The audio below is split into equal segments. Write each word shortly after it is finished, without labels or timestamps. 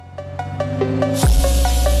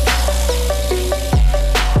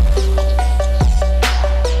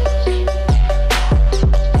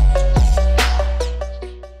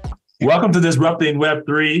Welcome to Disrupting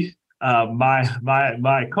Web3.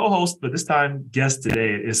 My co-host, but this time guest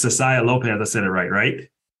today is Cessiah Lopez. I said it right?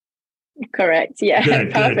 Correct. Yeah. Good,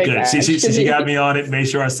 good, Perfect, good. She got actually. me on it. Made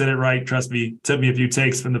sure I said it right. Trust me, took me a few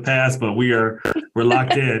takes from the past, but we're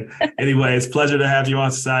locked in. Anyway, it's a pleasure to have you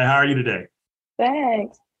on, Cessiah. How are you today?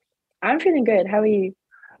 Thanks. I'm feeling good. How are you?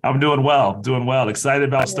 I'm doing well. Doing well. Excited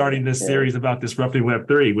about Good, starting this good. series about disrupting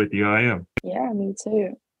Web3 with you. I am. Yeah, me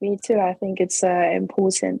too. Me too. I think it's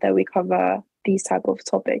important that we cover these type of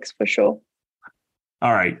topics for sure.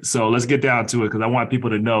 All right, so let's get down to it because I want people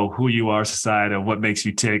to know who you are, Cessiah, and what makes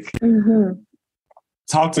you tick. hmm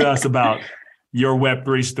Talk to us about your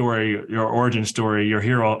Web3 story, your origin story, your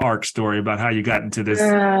hero arc story about how you got into this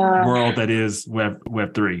Uh, world that is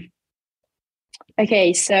Web3.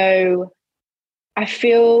 okay, so I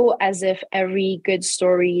feel as if every good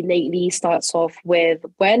story lately starts off with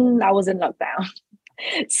when I was in lockdown.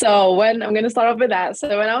 So when I'm going to start off with that.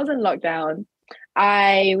 So when I was in lockdown,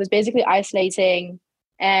 I was basically isolating,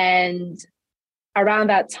 and around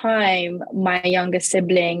that time, my younger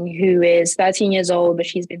sibling, who is 13 years old, but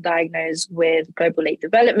she's been diagnosed with global late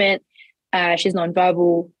development. She's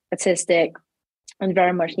nonverbal, autistic, and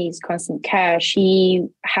very much needs constant care. She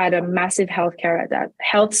had a massive health scare at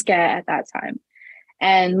that time.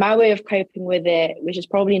 And my way of coping with it, which is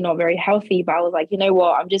probably not very healthy, but I was like, you know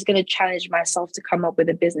what? I'm just going to challenge myself to come up with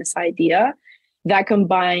a business idea that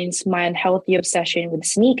combines my unhealthy obsession with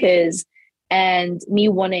sneakers and me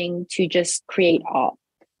wanting to just create art.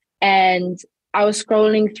 And I was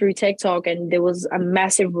scrolling through TikTok and there was a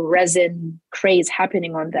massive resin craze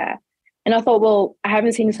happening on there. And I thought, well, I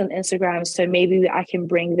haven't seen this on Instagram, so maybe I can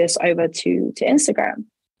bring this over to Instagram.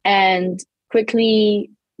 And quickly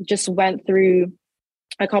just went through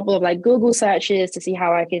a couple of like Google searches to see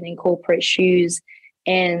how I can incorporate shoes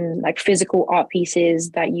in like physical art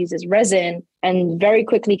pieces that uses resin, and very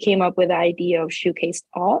quickly came up with the idea of showcased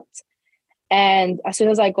art. And as soon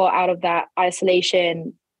as I got out of that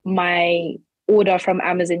isolation, my order from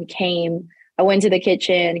Amazon came. I went to the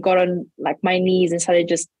kitchen, got on like my knees and started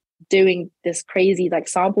just doing this crazy like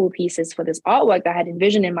sample pieces for this artwork that I had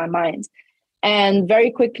envisioned in my mind. And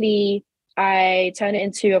very quickly, I turned it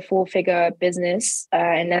into a four-figure business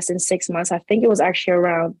in less than 6 months. I think it was actually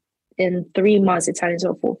around in 3 months, it turned into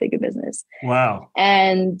a four-figure business. Wow.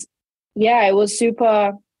 And yeah, it was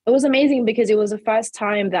amazing because it was the first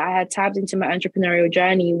time that I had tapped into my entrepreneurial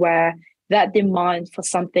journey where that demand for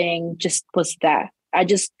something just was there.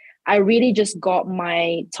 I really just got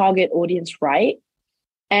my target audience right.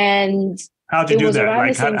 And How'd you it do was that? around the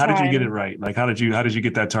Like, same how did you get it time. right? Like, how did you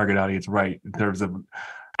get that target audience right in terms of?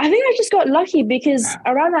 I think I just got lucky because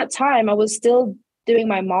around that time I was still doing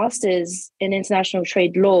my master's in international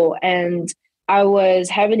trade law, and I was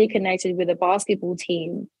heavily connected with a basketball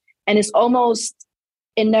team. And it's almost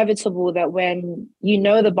inevitable that when you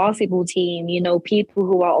know the basketball team, you know people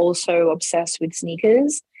who are also obsessed with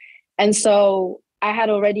sneakers. And so I had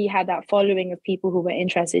already had that following of people who were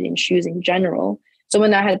interested in shoes in general. So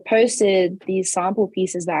when I had posted these sample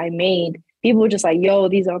pieces that I made, people were just like, yo,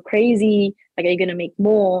 these are crazy. Like, are you going to make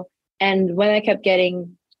more? And when I kept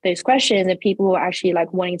getting those questions and people were actually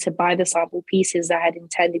like wanting to buy the sample pieces that I had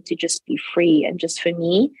intended to just be free and just for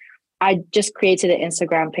me, I just created an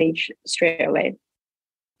Instagram page straight away.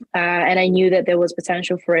 And I knew that there was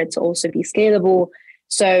potential for it to also be scalable.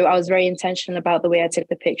 So I was very intentional about the way I took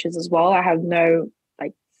the pictures as well. I have no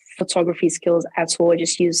like photography skills at all. I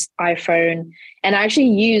just use iPhone, and I actually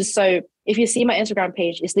use, so if you see my Instagram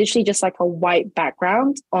page, it's literally just like a white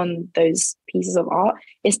background on those pieces of art.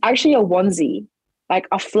 It's actually a onesie, like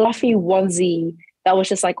a fluffy onesie that was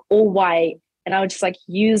just like all white. And I would just like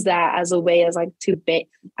use that as a way as like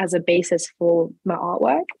as a basis for my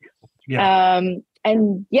artwork. Yeah.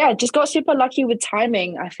 And yeah, just got super lucky with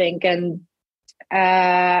timing, I think. And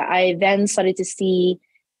I then started to see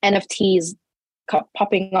NFTs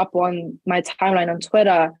popping up on my timeline on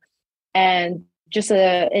Twitter. And just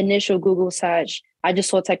an initial Google search, I just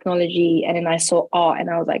saw technology and then I saw art and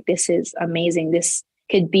I was like, this is amazing. This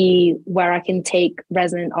could be where I can take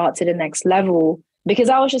resin art to the next level. Because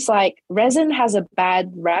I was just like, resin has a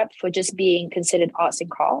bad rep for just being considered arts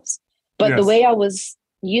and crafts. But the Yes. way I was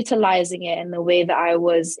utilizing it and the way that I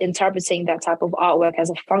was interpreting that type of artwork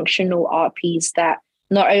as a functional art piece, that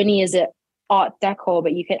not only is it art decor,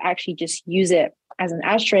 but you could actually just use it as an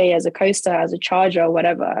ashtray, as a coaster, as a charger,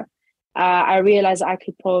 whatever. I realized I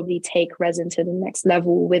could probably take resin to the next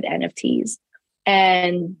level with NFTs.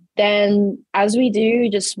 And then as we do,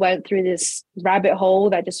 just went through this rabbit hole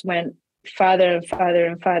that just went further and further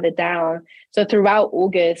and further down. So throughout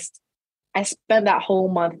August, I spent that whole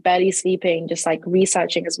month barely sleeping, just like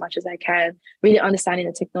researching as much as I can, really understanding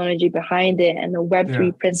the technology behind it and the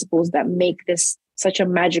Web3 principles that make this such a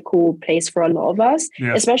magical place for a lot of us,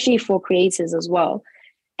 especially for creators as well.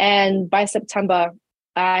 And by September,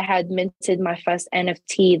 I had minted my first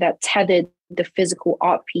NFT that tethered the physical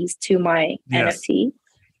art piece to my NFT.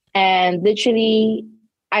 And literally,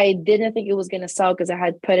 I didn't think it was going to sell because I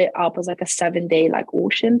had put it up as like a 7-day like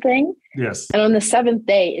auction thing. Yes. And on the 7th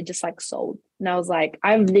day, it just like sold. And I was like,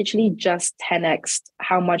 I've literally just 10x'd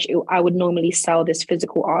how much I would normally sell this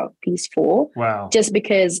physical art piece for. Wow. Just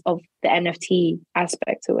because of the NFT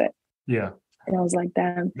aspect to it. Yeah. And I was like,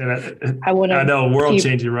 damn, I want to. I know, world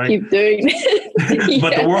changing, right? Keep doing it.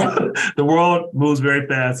 But the world moves very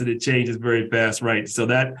fast and it changes very fast, right? So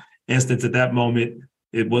that instance at that moment,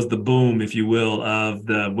 it was the boom, if you will, of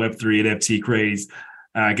the Web3 NFT craze.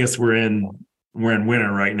 I guess we're in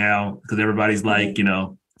winter right now because everybody's like,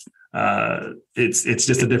 it's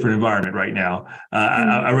just a different environment right now.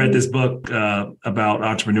 I read this book about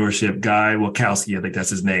entrepreneurship. Guy Wachowski, I think that's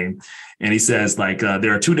his name, and he says like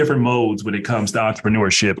there are two different modes when it comes to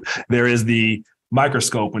entrepreneurship. There is the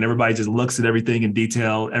microscope when everybody just looks at everything in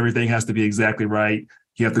detail. Everything has to be exactly right.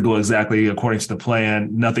 You have to go exactly according to the plan.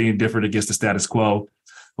 Nothing different against the status quo.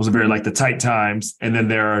 Those are very like the tight times. And then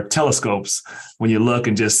there are telescopes when you look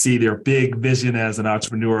and just see their big vision as an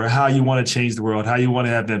entrepreneur, how you want to change the world, how you want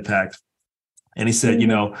to have impact. And he said,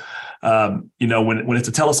 when it's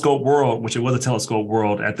a telescope world, which it was a telescope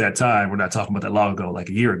world at that time, we're not talking about that long ago, like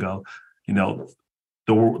a year ago,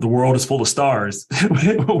 the world is full of stars.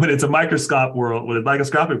 When it's a microscopic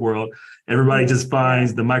world, everybody just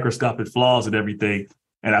finds the microscopic flaws in everything.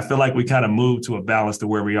 And I feel like we kind of moved to a balance to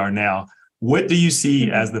where we are now. What do you see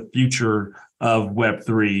as the future of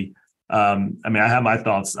Web3? I have my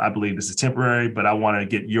thoughts. I believe this is temporary, but I want to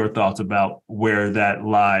get your thoughts about where that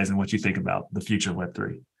lies and what you think about the future of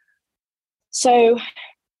Web3. So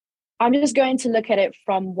I'm just going to look at it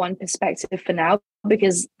from one perspective for now,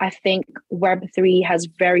 because I think Web3 has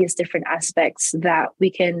various different aspects that we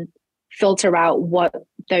can filter out what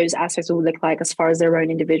those aspects will look like as far as their own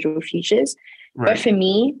individual futures. Right. But for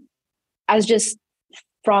me, as just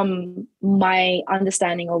from my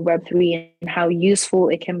understanding of Web3 and how useful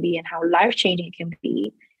it can be and how life-changing it can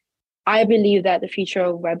be, I believe that the future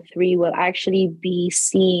of Web3 will actually be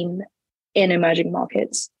seen in emerging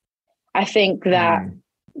markets. I think that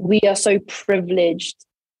we are so privileged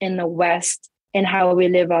in the West in how we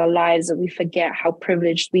live our lives that we forget how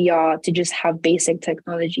privileged we are to just have basic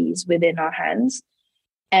technologies within our hands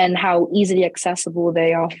and how easily accessible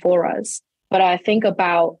they are for us. But I think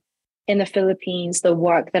about in the Philippines, the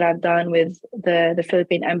work that I've done with the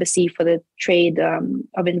Philippine Embassy for the trade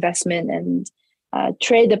of investment and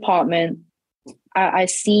trade department, I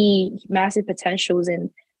see massive potentials in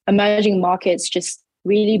emerging markets just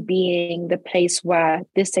really being the place where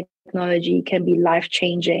this technology can be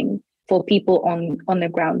life-changing for people on the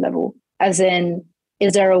ground level. As in,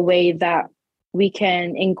 is there a way that we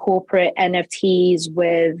can incorporate NFTs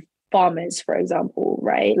with farmers, for example,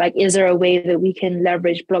 right? Like, is there a way that we can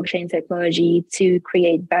leverage blockchain technology to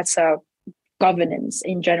create better governance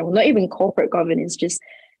in general? Not even corporate governance, just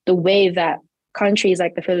the way that countries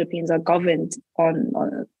like the Philippines are governed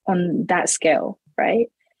on that scale, right?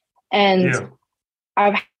 And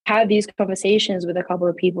I've had these conversations with a couple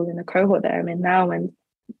of people in the cohort that I'm in now, and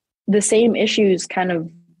the same issues kind of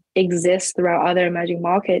exist throughout other emerging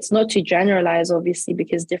markets. Not to generalize, obviously,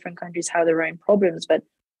 because different countries have their own problems, but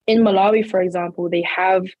in Malawi, for example, they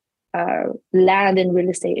have land and real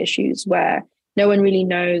estate issues where no one really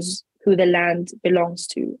knows who the land belongs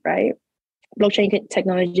to, right? Blockchain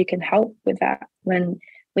technology can help with that. When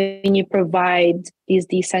you provide these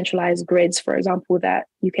decentralized grids, for example, that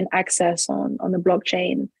you can access on the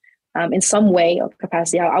blockchain in some way of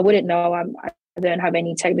capacity. I wouldn't know. I don't have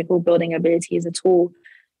any technical building abilities at all,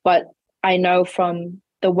 but I know from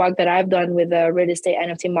the work that I've done with the real estate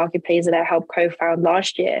NFT marketplace that I helped co-found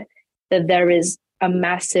last year, that there is a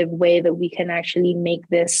massive way that we can actually make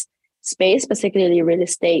this space, particularly real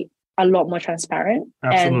estate, a lot more transparent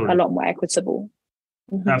and a lot more equitable.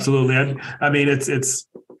 Mm-hmm. Absolutely. I mean, it's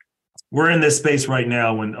we're in this space right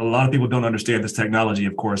now when a lot of people don't understand this technology,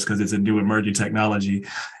 of course, because it's a new emerging technology,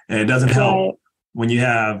 and it doesn't help when you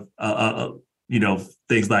have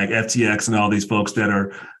things like FTX and all these folks that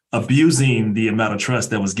are abusing the amount of trust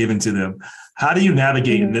that was given to them. How do you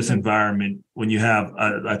navigate in this environment when you have,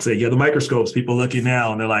 I'd say, the microscopes, people looking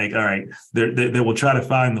now and they're like, all right, they will try to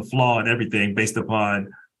find the flaw in everything based upon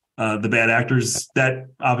the bad actors that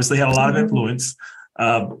obviously had a lot of influence.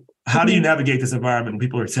 How do you navigate this environment when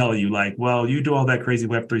people are telling you like, well, you do all that crazy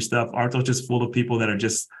Web3 stuff. Aren't those just full of people that are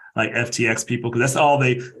just like FTX people, because that's all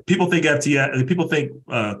people think FTX, people think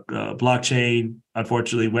blockchain,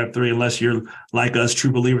 unfortunately, Web3, unless you're like us,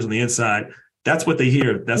 true believers on the inside. That's what they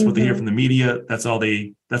hear. That's what they hear from the media. That's all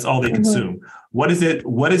they consume. What is it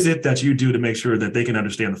that you do to make sure that they can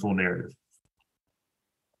understand the full narrative?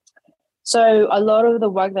 So a lot of the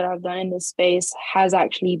work that I've done in this space has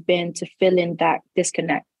actually been to fill in that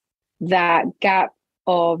disconnect, that gap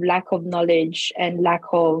of lack of knowledge and lack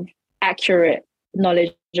of accurate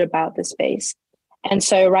knowledge about the space. And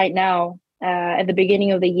so right now, at the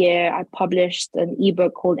beginning of the year, I published an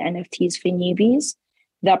ebook called NFTs for Newbies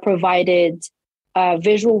that provided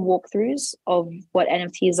visual walkthroughs of what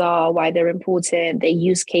NFTs are, why they're important, their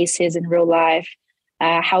use cases in real life,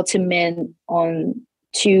 how to mint on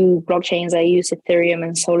 2 blockchains I use, Ethereum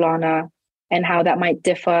and Solana, and how that might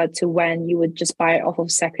differ to when you would just buy it off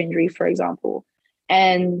of secondary, for example.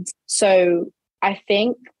 And so I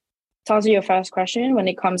think, to answer your first question, when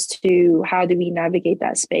it comes to how do we navigate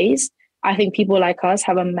that space, I think people like us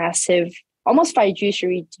have a massive, almost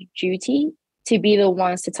fiduciary duty to be the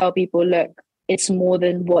ones to tell people, look, it's more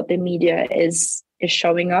than what the media is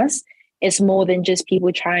showing us. It's more than just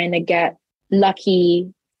people trying to get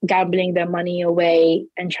lucky, gambling their money away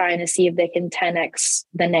and trying to see if they can 10x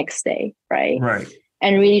the next day, right? Right.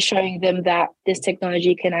 And really showing them that this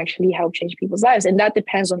technology can actually help change people's lives. And that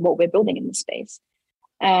depends on what we're building in this space.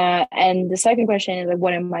 And the second question is, like,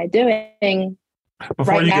 what am I doing?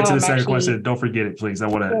 Before you get to the second question, don't forget it, please. I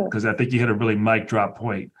want to, because I think you hit a really mic drop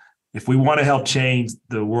point. If we want to help change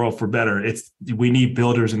the world for better, we need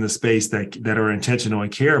builders in the space that are intentional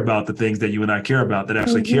and care about the things that you and I care about, that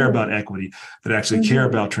actually care about equity, that actually care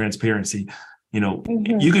about transparency. You know,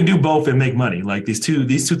 you can do both and make money. Like these two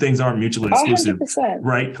things aren't mutually exclusive, 100%.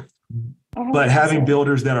 right? 100%. But having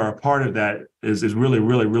builders that are a part of that is really,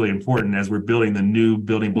 really, really important as we're building the new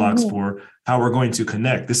building blocks for how we're going to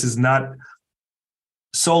connect. This is not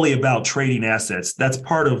solely about trading assets. That's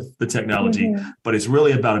part of the technology, but it's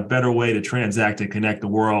really about a better way to transact and connect the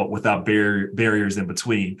world without barriers in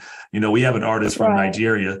between. You know, we have an artist from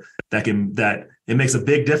Nigeria that it makes a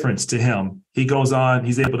big difference to him. He goes on,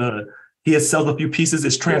 he has sells a few pieces.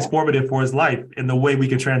 It's transformative for his life, and the way we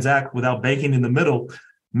can transact without banking in the middle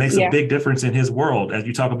makes a big difference in his world. As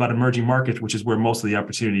you talk about emerging markets, which is where most of the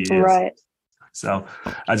opportunity is. Right. So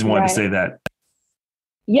I just wanted to say that.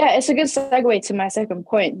 Yeah, it's a good segue to my second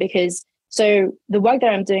point, because so the work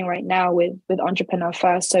that I'm doing right now with Entrepreneur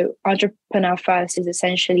First. So Entrepreneur First is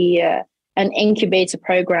essentially an incubator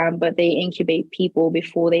program, but they incubate people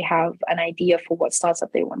before they have an idea for what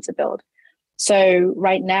startup they want to build. So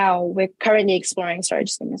right now we're currently exploring. Sorry,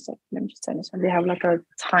 just give me a second. Let me just turn this on. They have like a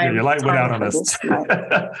time. Your light went out on us.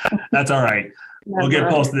 That's all right. We'll get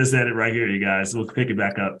post this edit right here, you guys. We'll pick it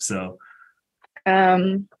back up. So.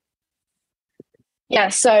 Yeah,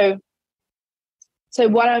 so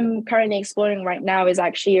what I'm currently exploring right now is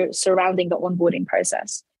actually surrounding the onboarding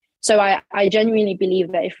process. So I genuinely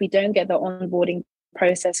believe that if we don't get the onboarding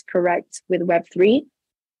process correct with Web3,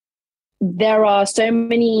 there are so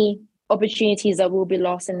many opportunities that will be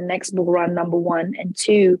lost in the next bull run, number one. And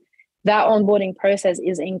two, that onboarding process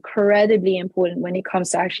is incredibly important when it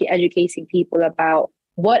comes to actually educating people about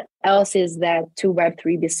what else is there to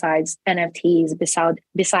Web3 besides NFTs,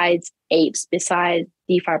 besides apes, besides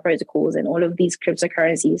DeFi protocols and all of these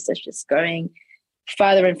cryptocurrencies that's just going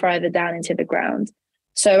further and further down into the ground.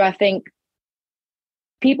 So I think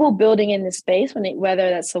people building in this space, whether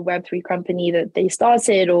that's a Web3 company that they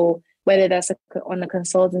started or whether that's on a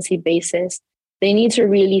consultancy basis, they need to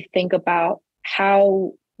really think about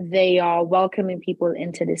how they are welcoming people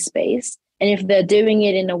into this space. And if they're doing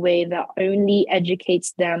it in a way that only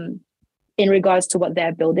educates them in regards to what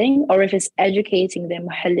they're building, or if it's educating them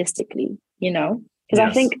holistically, you know? Because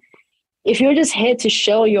I think if you're just here to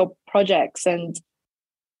show your projects and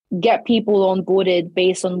get people onboarded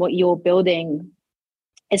based on what you're building,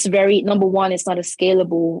 it's number one, it's not a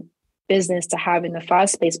scalable business to have in the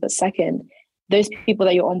first place. But second, those people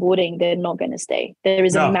that you're onboarding, they're not going to stay. There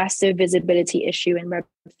is a massive visibility issue in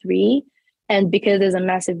Web3. And because there's a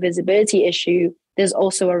massive visibility issue, there's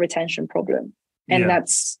also a retention problem. And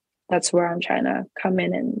that's where I'm trying to come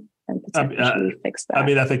in and potentially fix that. I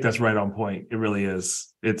mean, I think that's right on point. It really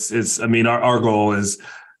is. I mean, our goal is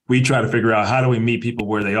we try to figure out how do we meet people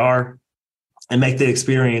where they are and make the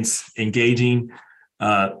experience engaging,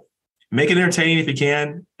 make it entertaining if you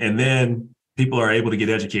can, and then people are able to get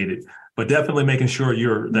educated. But definitely making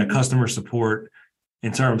sure that customer support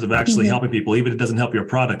in terms of actually helping people, even if it doesn't help your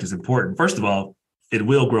product, is important. First of all, it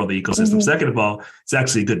will grow the ecosystem. Second of all, it's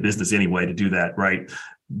actually a good business anyway to do that, right?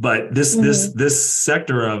 But this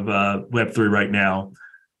sector of Web3 right now,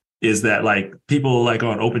 is that like people like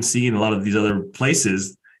on OpenSea and a lot of these other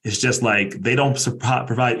places, it's just like they don't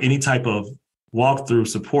provide any type of walkthrough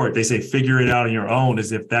support. They say figure it out on your own,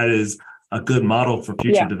 as if that is a good model for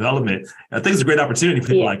future development. I think it's a great opportunity for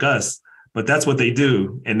people like us, but that's what they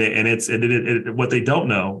do. And what they don't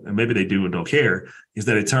know, and maybe they do and don't care, is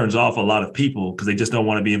that it turns off a lot of people because they just don't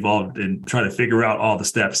want to be involved and try to figure out all the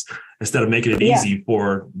steps instead of making it easy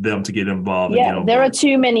for them to get involved. Yeah, there are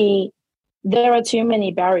too many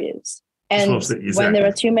barriers. And when there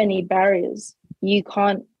are too many barriers, you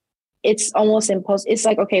can't, it's almost impossible. It's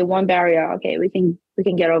like, okay, one barrier, okay, we can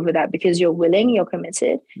get over that because you're willing, you're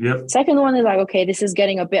committed. Yep. Second one is like, okay, this is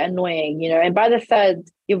getting a bit annoying, and by the third,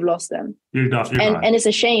 you've lost them. You're gone. And it's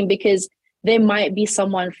a shame because there might be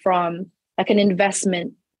someone from like an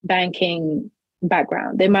investment banking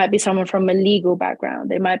background. There might be someone from a legal background.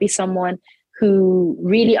 There might be someone who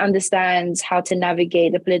really understands how to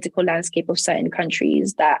navigate the political landscape of certain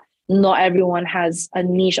countries that not everyone has a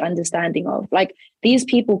niche understanding of. Like, these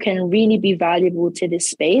people can really be valuable to this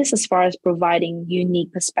space as far as providing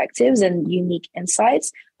unique perspectives and unique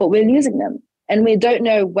insights, but we're losing them. And we don't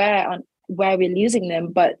know where we're losing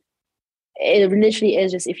them, but it literally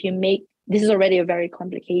is just, this is already a very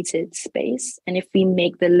complicated space. And if we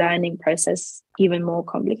make the learning process even more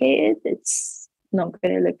complicated, it's not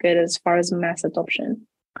going to look good as far as mass adoption.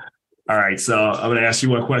 All right, so I'm going to ask you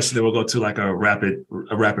one question, then we'll go to like a rapid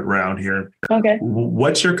round here. Okay.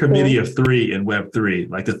 What's your committee of three in Web3?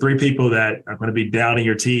 Like the three people that are going to be down in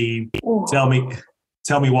your team. Ooh. Tell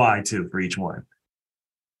me why too for each one.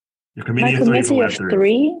 Your committee of three for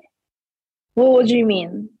Web3. What do you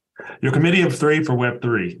mean? Your committee of three for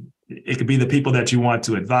Web3. It could be the people that you want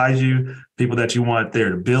to advise you, people that you want there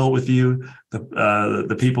to build with you,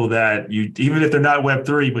 the people that you, even if they're not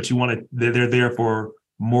Web3, but you want to, they're there for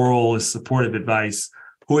moral and supportive advice.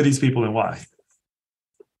 Who are these people and why?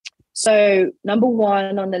 So number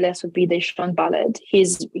one on the list would be Deshaun Ballard.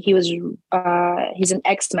 He's an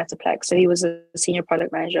ex-Metaplex, so he was a senior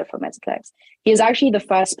product manager for Metaplex. He is actually the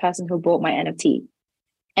first person who bought my NFT,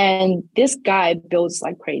 and this guy builds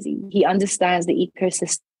like crazy. He understands the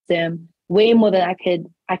ecosystem way more than I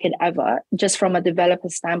could ever, just from a developer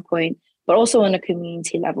standpoint, but also on a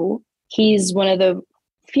community level. He's one of the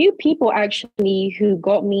few people actually who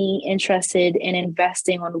got me interested in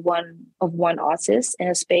investing on one artist in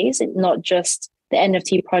a space, and not just the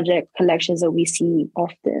NFT project collections that we see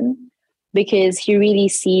often, because he really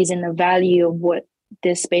sees in the value of what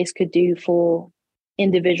this space could do for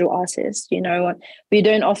individual artists. We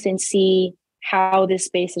don't often see how this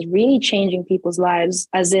space is really changing people's lives,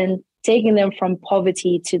 as in taking them from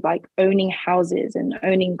poverty to like owning houses and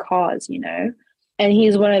owning cars, And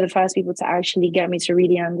he's one of the first people to actually get me to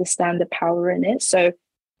really understand the power in it. So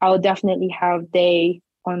I'll definitely have Day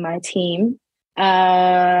on my team.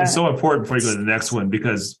 It's so important before you go to the next one,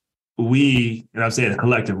 because and I'm saying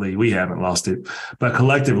collectively, we haven't lost it, but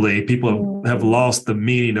collectively, people have lost the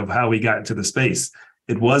meaning of how we got into the space.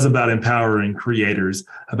 It was about empowering creators,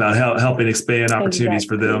 about helping expand opportunities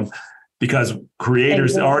for them, because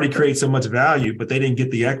creators already create so much value, but they didn't get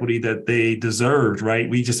the equity that they deserved, right?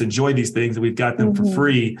 We just enjoy these things and we've got them for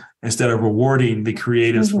free instead of rewarding the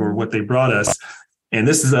creators for what they brought us. And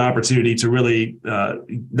this is an opportunity to really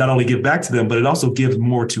not only give back to them, but it also gives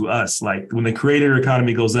more to us. Like when the creator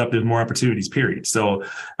economy goes up, there's more opportunities, period. So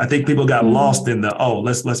I think people got lost in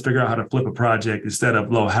let's figure out how to flip a project instead of,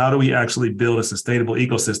 how do we actually build a sustainable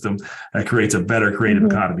ecosystem that creates a better creative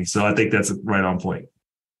economy? So I think that's right on point.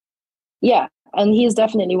 Yeah, and he's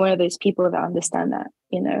definitely one of those people that understand that,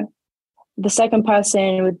 The second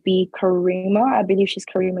person would be Karima. I believe she's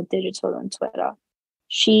Karima Digital on Twitter.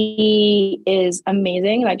 She is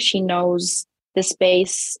amazing. Like, she knows the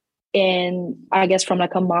space from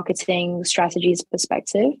like a marketing strategies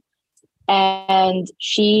perspective. And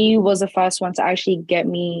she was the first one to actually get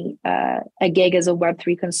me a gig as a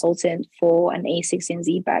Web3 consultant for an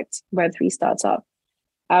A16Z backed Web3 startup.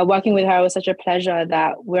 Working with her was such a pleasure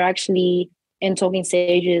that we're actually in talking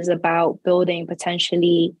stages about building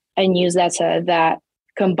potentially a newsletter that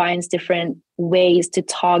combines different ways to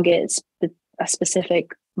target a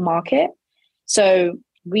specific market. So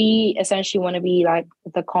we essentially want to be like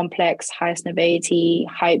the complex, highest novelty,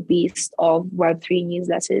 hype beast of Web3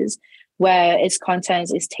 newsletters, where its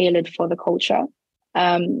content is tailored for the culture.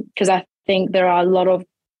 Because I think there are a lot of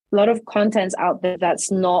contents out there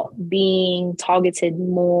that's not being targeted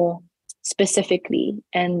more specifically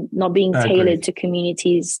and not being tailored to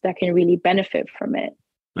communities that can really benefit from it.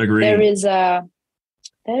 Agreed. There is a,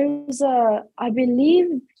 I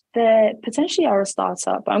believe that potentially our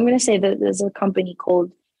startup, I'm going to say that there's a company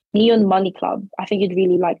called Neon Money Club. I think you'd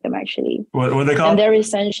really like them, actually. What are they called? And they're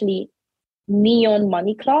essentially Neon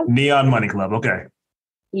Money Club. Neon Money Club. Okay.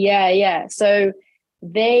 Yeah. So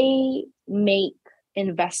they make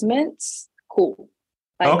investments. Cool.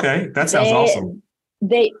 Like, okay, that sounds awesome.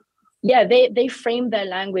 They frame their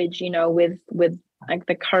language, with like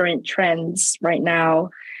the current trends right now,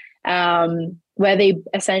 where they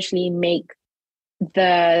essentially make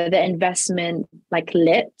the investment like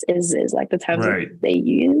lit is like the terms that they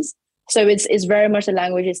use. So it's very much the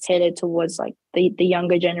language is tailored towards like the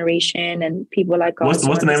younger generation and people like us.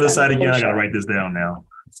 What's the name of the site again? I gotta write this down now.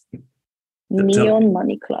 Neon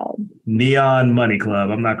Money Club. Neon Money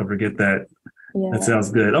Club. I'm not gonna forget that. Yeah. That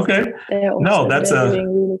sounds good. Okay. No, that's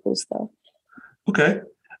doing really cool stuff. Okay.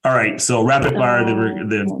 All right. So rapid fire,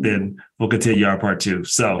 then we'll continue our part 2.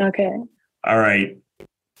 So okay. All right.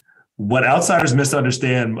 What outsiders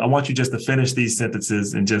misunderstand, I want you just to finish these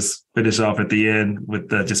sentences and just finish off at the end with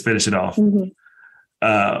just finish it off. Mm-hmm.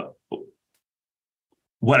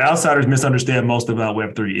 What outsiders misunderstand most about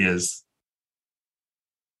Web3 is?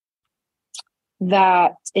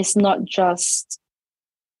 That it's not just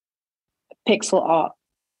pixel art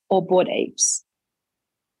or Bored Apes.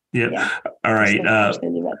 Yeah. All right.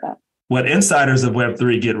 What insiders of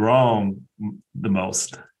Web3 get wrong the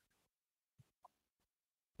most?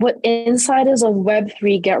 What insiders of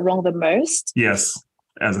Web3 get wrong the most? Yes,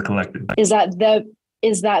 as a collective. Is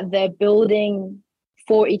that they're building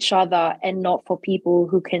for each other and not for people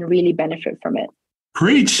who can really benefit from it.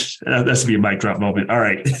 Preach. That should be a mic drop moment. All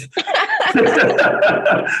right.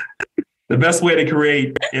 The best way to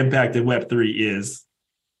create impact in Web3 is?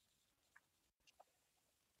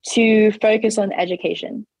 To focus on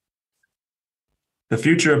education. The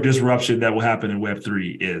future of disruption that will happen in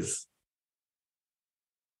Web3 is?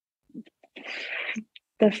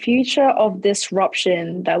 The future of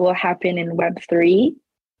disruption that will happen in Web3.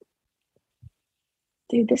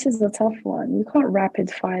 Dude, this is a tough one. You can't rapid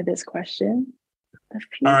fire this question.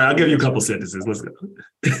 All right, I'll give you a couple sentences. Let's go.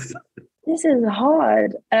 This is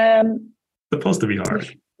hard. Supposed to be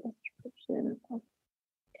hard.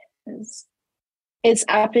 Its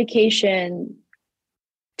application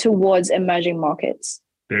towards emerging markets.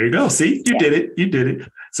 There you go. See, you did it. You did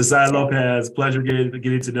it. Cessiah Lopez, pleasure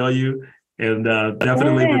getting to know you, and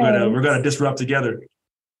definitely we're gonna disrupt together.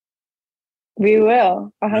 We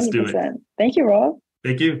will 100%. Thank you, Rob.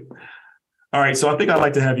 Thank you. All right, so I think I'd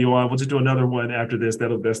like to have you on. We'll just do another one after this.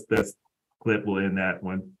 That's clip will end that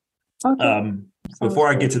one. Okay. Before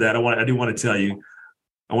I get to that, I do want to tell you.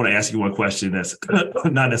 I want to ask you one question that's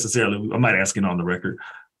not necessarily. I might ask it on the record.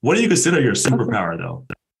 What do you consider your superpower, though?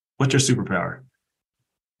 What's your superpower?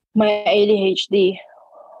 My ADHD.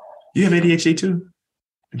 You have ADHD too?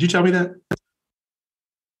 Did you tell me that?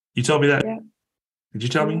 You told me that? Yeah. Did you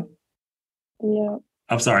tell me? Yeah.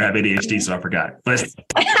 I'm sorry, I have ADHD, so I forgot. But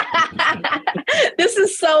this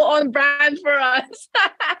is so on brand for us.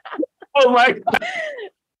 Oh my God.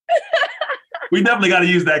 We definitely got to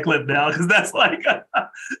use that clip now because that's like,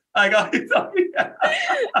 I got you told me that.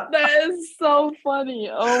 That is so funny.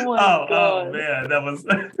 Oh my God. Oh man, that was.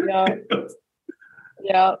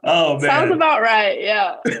 Yeah. Oh man. Sounds about right.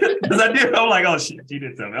 Yeah. Because I did. I'm like, oh shit, you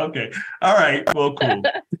did tell me. Okay. All right. Well, cool.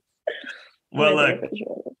 Well,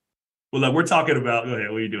 look, we're talking about. Go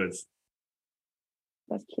ahead. What are you doing?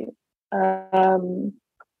 That's cute.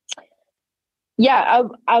 Yeah,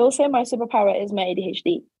 I will say my superpower is my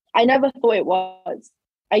ADHD. I never thought it was.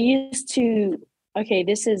 I used to, okay,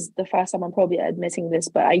 this is the first time I'm probably admitting this,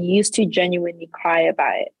 but I used to genuinely cry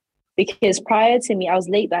about it because prior to me, I was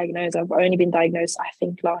late diagnosed. I've only been diagnosed, I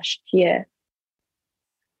think, last year.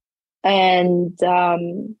 And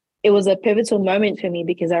it was a pivotal moment for me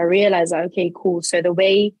because I realized, okay, cool. So the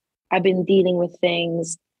way I've been dealing with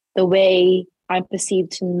things, the way I'm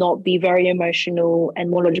perceived to not be very emotional and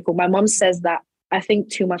more logical. My mom says that I think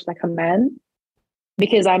too much like a man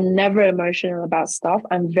because I'm never emotional about stuff.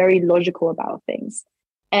 I'm very logical about things.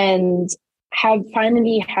 And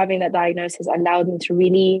finally having that diagnosis allowed me to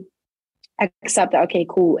really accept that, okay,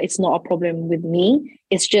 cool, it's not a problem with me.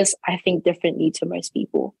 It's just I think differently to most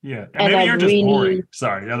people. Yeah. And maybe you're just boring.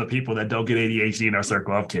 Sorry, the other people that don't get ADHD in our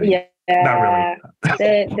circle. I'm kidding. Yeah. Not really.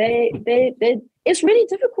 they it's really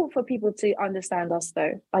difficult for people to understand us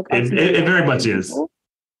though. Like it very much is.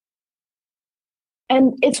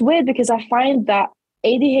 And it's weird because I find that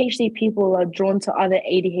ADHD people are drawn to other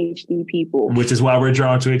ADHD people. Which is why we're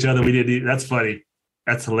drawn to each other. That's funny.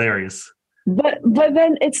 That's hilarious. But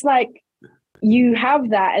then it's like you have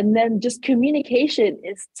that and then just communication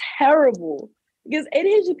is terrible. Because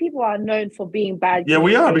ADHD people are known for being bad. Yeah,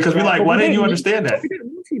 we are because we're like, why didn't you understand that? We don't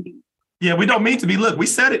want to be. Yeah, we don't mean to be. Look, we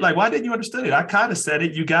said it. Like, why didn't you understand it? I kind of said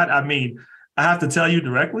it. I mean, I have to tell you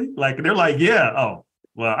directly. Like, they're like, yeah. Oh,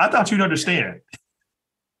 well, I thought you'd understand.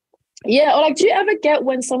 Yeah, or like, do you ever get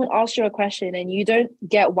when someone asks you a question and you don't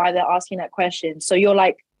get why they're asking that question? So you're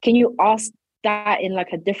like, can you ask that in like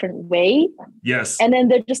a different way? Yes. And then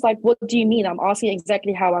they're just like, what do you mean? I'm asking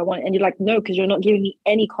exactly how I want. And you're like, no, because you're not giving me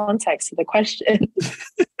any context to the question.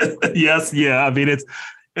 Yes. Yeah. I mean, it's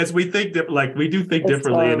we think that like we do think It's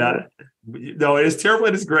differently, terrible. no, it's terrible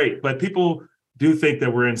and it's great, but people do think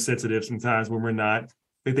that we're insensitive sometimes when we're not.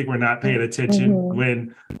 They think we're not paying attention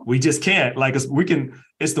when we just can't. Like it's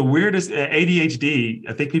the weirdest ADHD.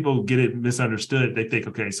 I think people get it misunderstood. They think,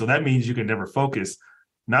 okay, so that means you can never focus.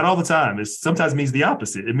 Not all the time. It sometimes means the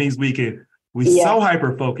opposite. It means we so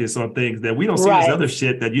hyper focus on things that we don't see this other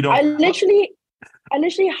shit that you don't. I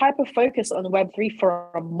literally hyper focus on Web3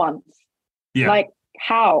 for a month. Yeah. Like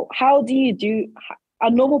how do you do? A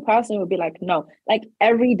normal person would be like, no, like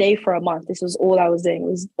every day for a month. This was all I was doing. It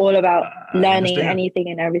was all about learning anything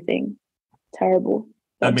and everything. Terrible.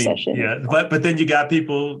 Obsession. Yeah, but then you got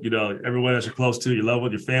people, everyone that you're close to, you love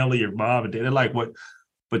with your family, your mom and dad. They're like, what?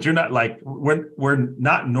 But you're not like we're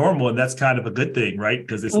not normal, and that's kind of a good thing, right?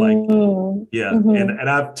 Because it's like, yeah. And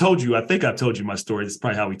I think I've told you my story. This is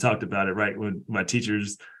probably how we talked about it, right? When my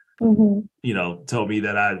teachers, told me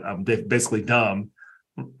that I'm basically dumb.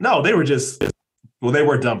 No, they were just. Well, they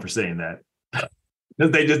were dumb for saying that.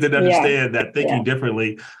 They just didn't understand that thinking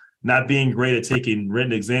differently, not being great at taking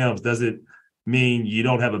written exams doesn't mean you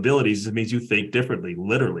don't have abilities. It just means you think differently,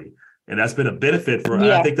 literally. And that's been a benefit for,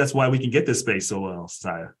 I think that's why we can get this space so well,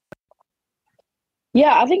 Cessiah.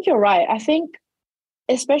 Yeah, I think you're right. I think,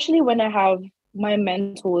 especially when I have my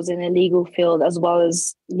mentors in the legal field, as well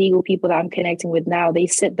as legal people that I'm connecting with now, they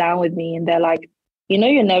sit down with me and they're like,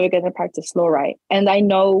 you're never going to practice law, right? And I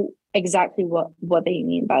know exactly what they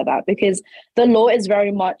mean by that, because the law is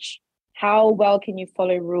very much how well can you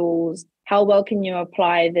follow rules, how well can you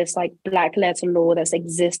apply this like black letter law that's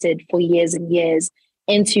existed for years and years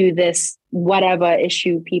into this whatever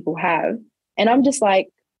issue people have. And I'm just like,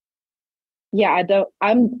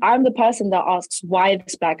 I'm the person that asks why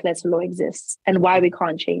this black letter law exists and why we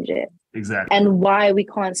can't change it. Exactly. And why we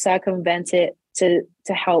can't circumvent it to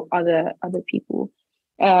help other people.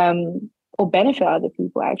 Or benefit other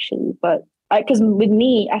people, actually. But because with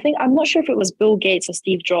me, I think, I'm not sure if it was Bill Gates or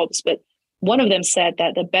Steve Jobs, but one of them said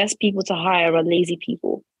that the best people to hire are lazy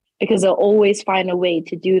people, because they'll always find a way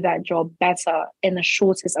to do that job better in the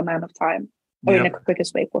shortest amount of time, or in the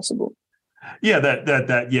quickest way possible. Yeah,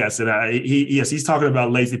 that yes, and he's talking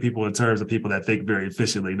about lazy people in terms of people that think very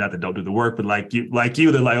efficiently, not that don't do the work, but like you,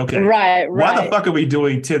 they're like, okay, right. Why the fuck are we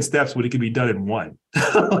doing 10 steps when it can be done in one?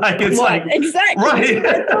 Exactly, right?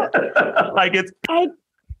 Like it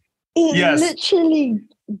literally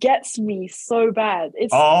gets me so bad.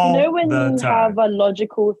 It's when you have a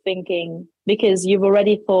logical thinking, because you've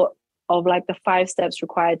already thought of like the 5 steps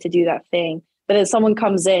required to do that thing. But then someone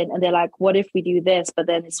comes in and they're like, what if we do this? But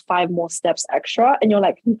then it's 5 more steps extra. And you're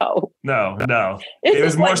like, no. If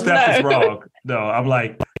it's more steps, it's wrong. No, I'm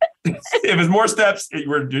like, if it's more steps,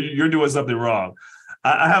 you're doing something wrong.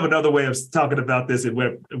 I have another way of talking about this in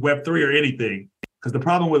Web3 or anything. Because the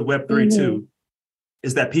problem with Web3 too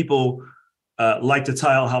is that people like to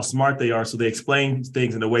tell how smart they are. So they explain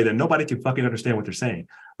things in a way that nobody can fucking understand what they're saying.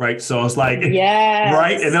 Right. So it's like,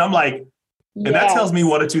 right. And then I'm like, and that tells me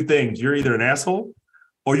one of two things. You're either an asshole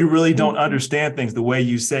or you really don't understand things the way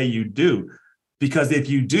you say you do. Because if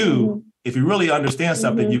you do, if you really understand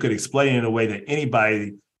something, you could explain it in a way that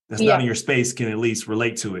anybody that's not in your space can at least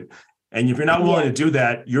relate to it. And if you're not willing to do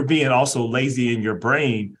that, you're being also lazy in your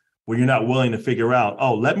brain when you're not willing to figure out,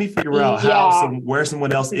 let me figure out where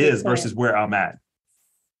someone else is versus where I'm at.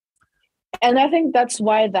 And I think that's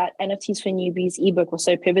why that NFTs for Newbies ebook was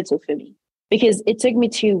so pivotal for me, because it took me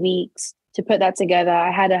 2 weeks to put that together. I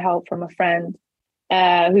had a help from a friend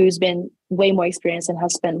who's been way more experienced and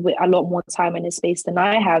has spent a lot more time in this space than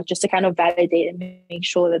I have, just to kind of validate and make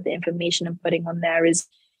sure that the information I'm putting on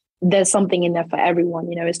there's something in there for everyone.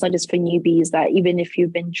 It's not just for newbies, that even if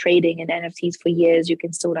you've been trading in NFTs for years, you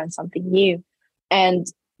can still learn something new. And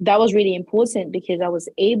that was really important, because I was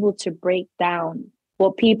able to break down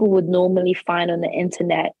what people would normally find on the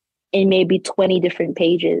internet in maybe 20 different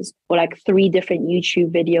pages, or like 3 different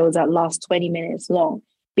YouTube videos that last 20 minutes long.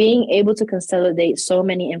 Being able to consolidate so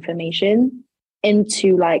many information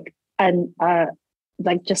into I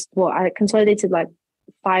consolidated like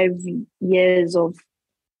 5 years of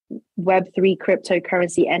Web3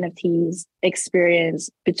 cryptocurrency NFTs experience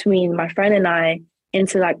between my friend and I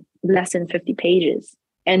into like less than 50 pages.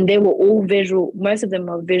 And they were all visual. Most of them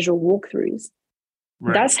were visual walkthroughs.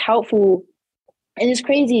 That's helpful. And it's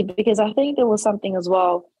crazy because I think there was something as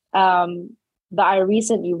well that I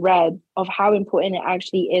recently read of how important it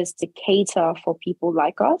actually is to cater for people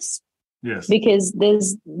like us. Yes. Because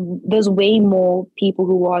there's way more people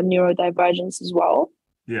who are neurodivergent as well.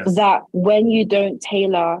 Yes. That when you don't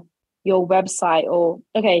tailor your website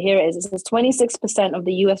here it is. It says 26% of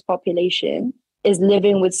the US population is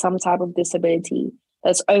living with some type of disability.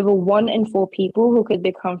 That's over 1 in 4 people who could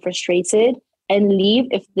become frustrated and leave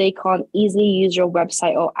if they can't easily use your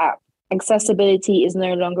website or app. Accessibility is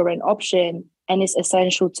no longer an option and is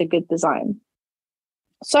essential to good design.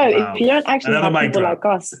 So if you don't actually have people like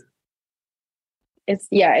us,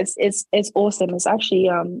 it's awesome. It's actually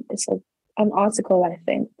it's an article, I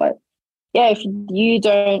think. But yeah, if you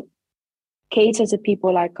don't cater to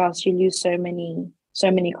people like us, you lose so many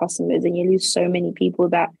customers, and you lose so many people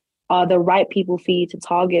that are the right people for you to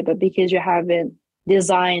target. But because you haven't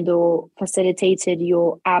designed or facilitated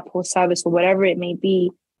your app or service or whatever it may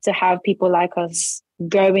be to have people like us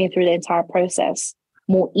going through the entire process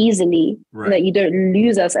more easily, that you don't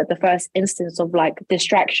lose us at the first instance of like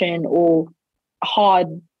distraction or hard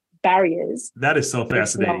barriers. That is so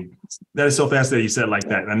fascinating. That is so fascinating you said it like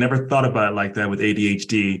that. And I never thought about it like that with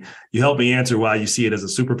ADHD. You helped me answer why you see it as a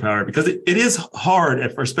superpower, because it is hard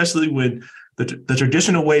at first, especially when the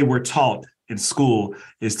traditional way we're taught in school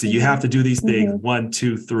is to, you have to do these things, 1,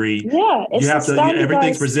 2, 3. Yeah. You have to,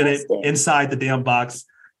 everything's presented inside the damn box.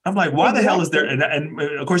 I'm like, why the hell is there? And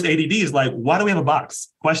of course, ADD is like, why do we have a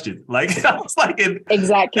box? Question. Like, I was like,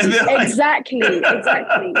 exactly. Like,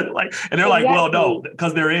 and they're like, well, no,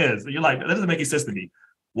 because there is. And you're like, that doesn't make any sense to me.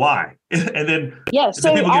 Why? And then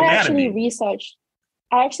so people get mad at me.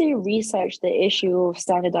 I actually researched the issue of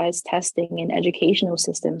standardized testing in educational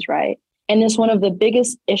systems, right? And it's one of the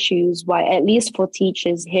biggest issues why, at least for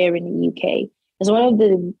teachers here in the UK, it's one of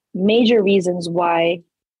the major reasons why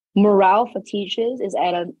morale for teachers is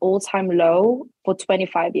at an all-time low for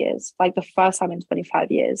 25 years. Like the first time in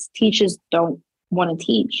 25 years, teachers don't want to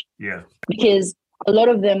teach. Yeah. Because a lot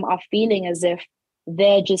of them are feeling as if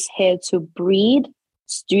they're just here to breed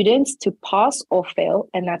students to pass or fail,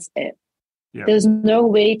 and that's it. Yeah. There's no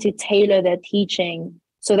way to tailor their teaching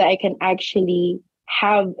so that it can actually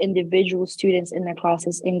have individual students in their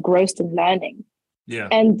classes engrossed in learning. Yeah.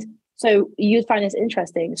 And so you'd find this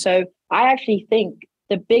interesting. So I actually think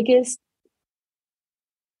the biggest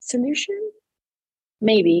solution,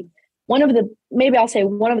 maybe I'll say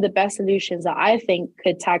one of the best solutions that I think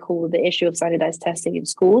could tackle the issue of standardized testing in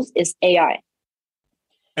schools is AI.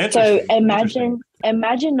 So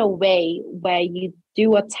imagine a way where you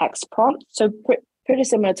do a text prompt. So pretty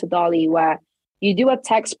similar to DALL-E, where you do a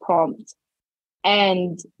text prompt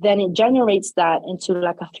and then it generates that into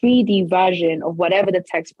like a 3D version of whatever the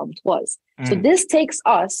text prompt was. So this takes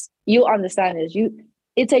us, you'll understand this,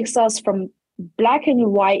 it takes us from black and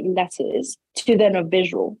white letters to then a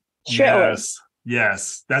visual straight away.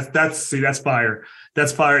 Yes. That's fire.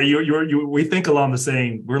 That's fire. We think along the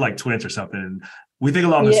same, we're like twins or something. We think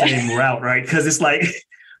along the same route, right? Because it's like,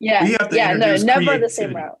 we have to never the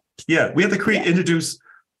same route. Yeah. We have to introduce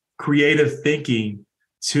creative thinking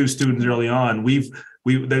to students early on. We've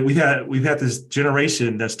had this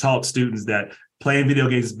generation that's taught students that playing video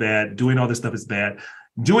games is bad, doing all this stuff is bad.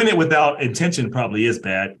 Doing it without intention probably is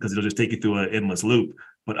bad because it'll just take you through an endless loop.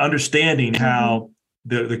 But understanding how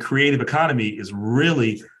the creative economy is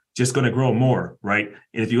really just going to grow more, right?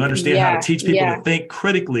 And if you understand how to teach people to think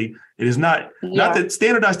critically, it is not that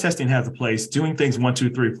standardized testing has a place. Doing things 1, 2,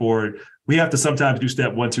 3, 4. We have to sometimes do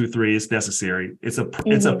step 1, 2, 3. It's necessary. It's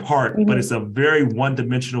a part, but it's a very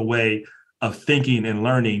one-dimensional way of thinking and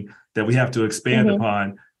learning that we have to expand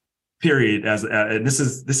upon. Period. And this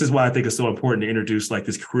is why I think it's so important to introduce like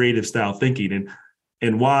this creative style thinking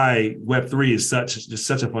and why Web3 is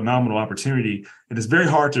such a phenomenal opportunity. And it's very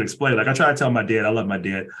hard to explain. Like I try to tell my dad, I love my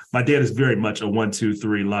dad. My dad is very much a 1, 2,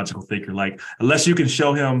 3 logical thinker. Like unless you can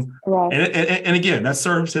show him, and again, that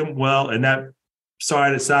serves him well. And that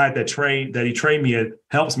side that he trained me in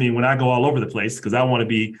helps me when I go all over the place because I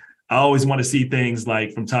always want to see things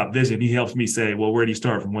like from top vision. He helps me say, well, where do you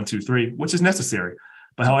start from 1, 2, 3, which is necessary.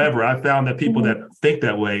 But however, I found that people that think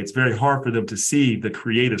that way, it's very hard for them to see the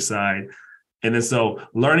creative side. And then so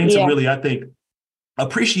learning to really, I think,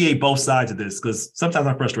 appreciate both sides of this, because sometimes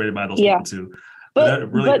I'm frustrated by those people too. But I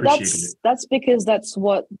really appreciate it. That's because that's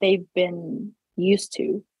what they've been used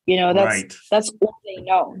to. You know, that's all they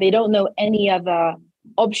know. They don't know any other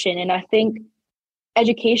option. And I think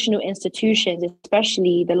educational institutions,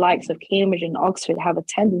 especially the likes of Cambridge and Oxford, have a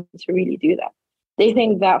tendency to really do that. They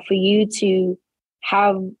think that for you to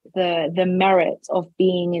have the merit of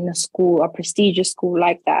being in a prestigious school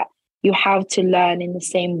like that, you have to learn in the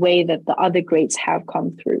same way that the other greats have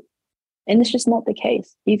come through. And it's just not the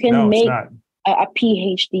case. You can make a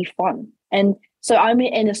PhD fun. And so I'm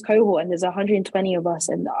in this cohort, and there's 120 of us,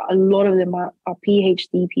 and a lot of them are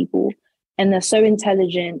PhD people, and they're so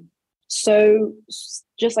intelligent, so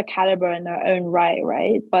just a caliber in their own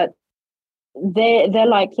right? But they're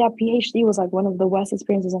like, yeah, PhD was like one of the worst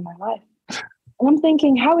experiences of my life. And I'm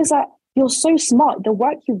thinking, how is that? You're so smart. The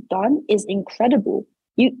work you've done is incredible.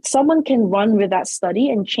 Someone can run with that study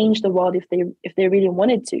and change the world if they really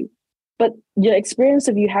wanted to. But your experience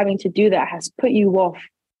of you having to do that has put you off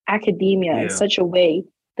academia in such a way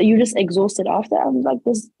that you just exhausted after. I'm like,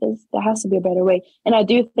 there has to be a better way. And I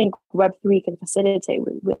do think Web3 can facilitate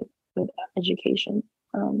with education.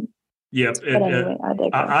 Yep. But anyway,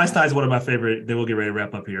 Einstein's one of my favorite. Then we'll get ready to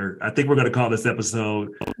wrap up here. I think we're going to call this episode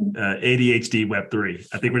ADHD Web3.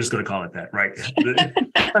 I think we're just going to call it that, right?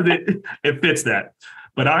 It fits that.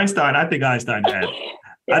 But I think Einstein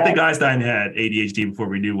had ADHD before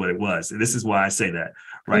we knew what it was. And this is why I say that,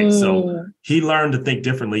 right? So he learned to think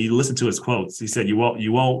differently. You listen to his quotes. He said, you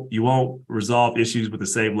won't resolve issues with the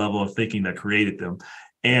same level of thinking that created them.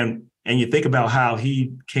 And you think about how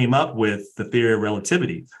he came up with the theory of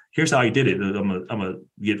relativity. Here's how he did it. I'm gonna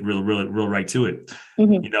get real right to it.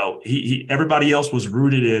 You know, he everybody else was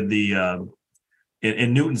rooted in the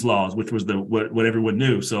in Newton's laws, which was what everyone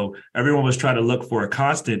knew. So everyone was trying to look for a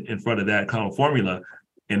constant in front of that kind of formula.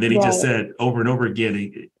 And then he just said over and over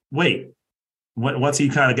again, once he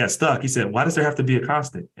kind of got stuck, he said, why does there have to be a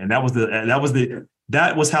constant? And that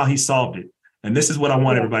was how he solved it. And this is what I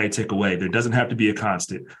want everybody to take away. There doesn't have to be a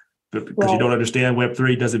constant. But because you don't understand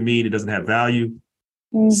Web3 doesn't mean it doesn't have value.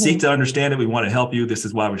 Seek to understand it. We want to help you. This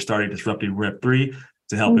is why we're starting Disrupting Web3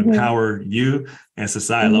 to help empower you. And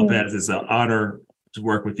Cessiah Lopez, it's an honor to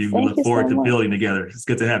work with you. We look forward to building together. It's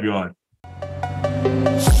good to have you on.